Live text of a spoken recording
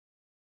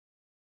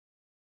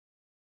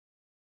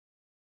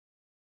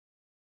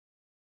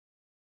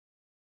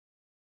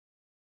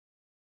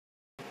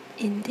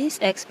In this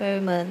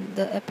experiment,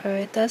 the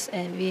apparatus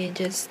and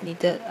reagents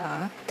needed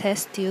are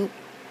test tube,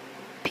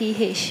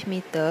 pH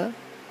meter,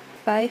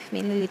 5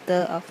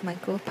 ml of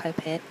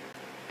micropipette,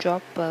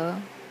 dropper,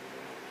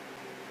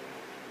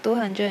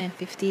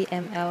 250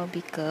 ml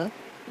beaker,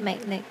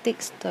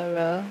 magnetic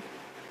stirrer,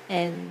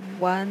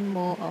 and 1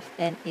 mole of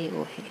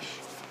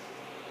NaOH.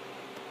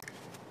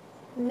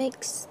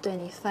 Mix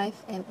 25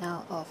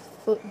 ml of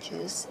fruit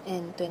juice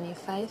and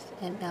 25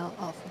 ml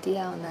of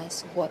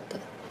deionized water.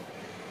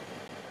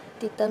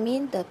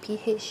 Determine the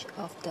pH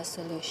of the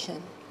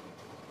solution.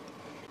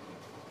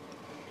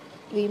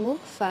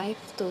 Remove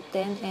 5 to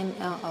 10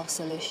 ml of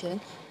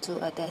solution to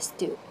a test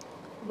tube.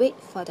 Wait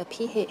for the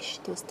pH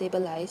to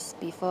stabilize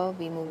before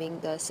removing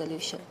the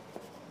solution.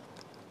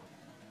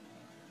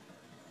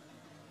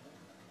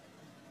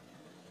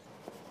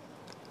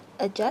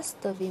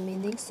 Adjust the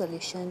remaining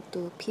solution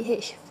to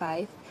pH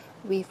 5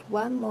 with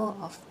 1 mole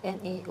of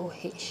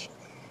NaOH.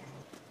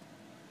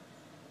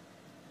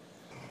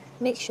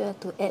 Make sure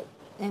to add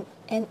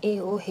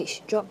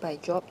NaOH drop by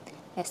drop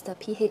as the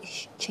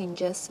pH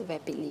changes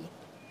rapidly.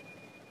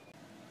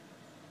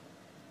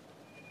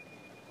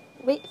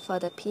 Wait for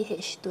the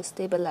pH to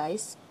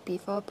stabilize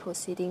before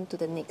proceeding to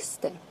the next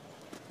step.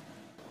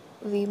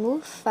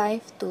 Remove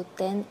 5 to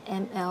 10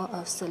 ml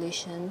of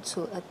solution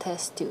to a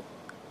test tube.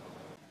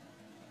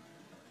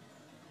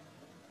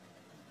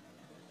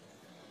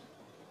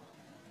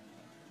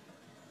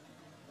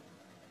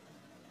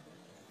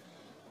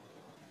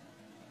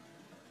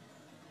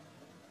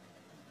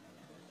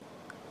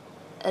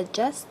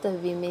 Adjust the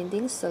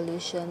remaining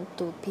solution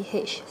to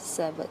pH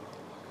 7.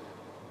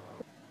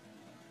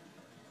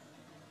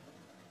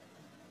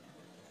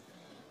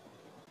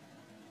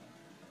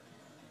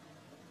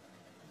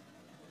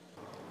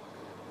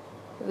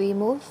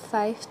 Remove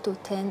 5 to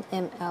 10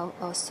 ml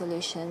of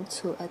solution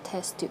to a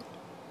test tube.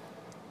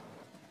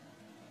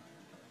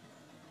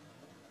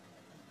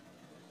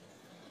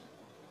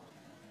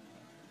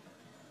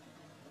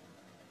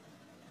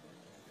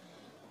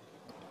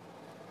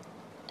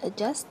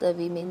 Adjust the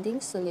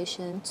remaining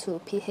solution to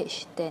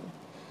pH 10.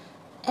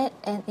 Add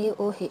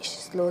NaOH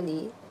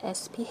slowly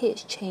as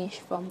pH change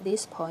from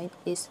this point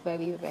is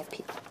very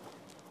rapid.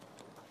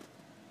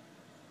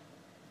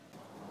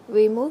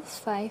 Remove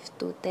 5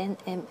 to 10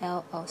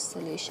 ml of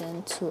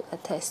solution to a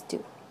test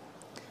tube.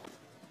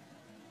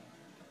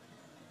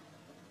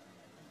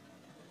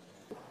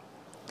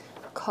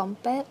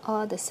 Compare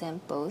all the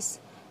samples,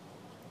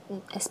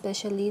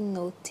 especially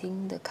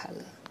noting the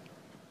color.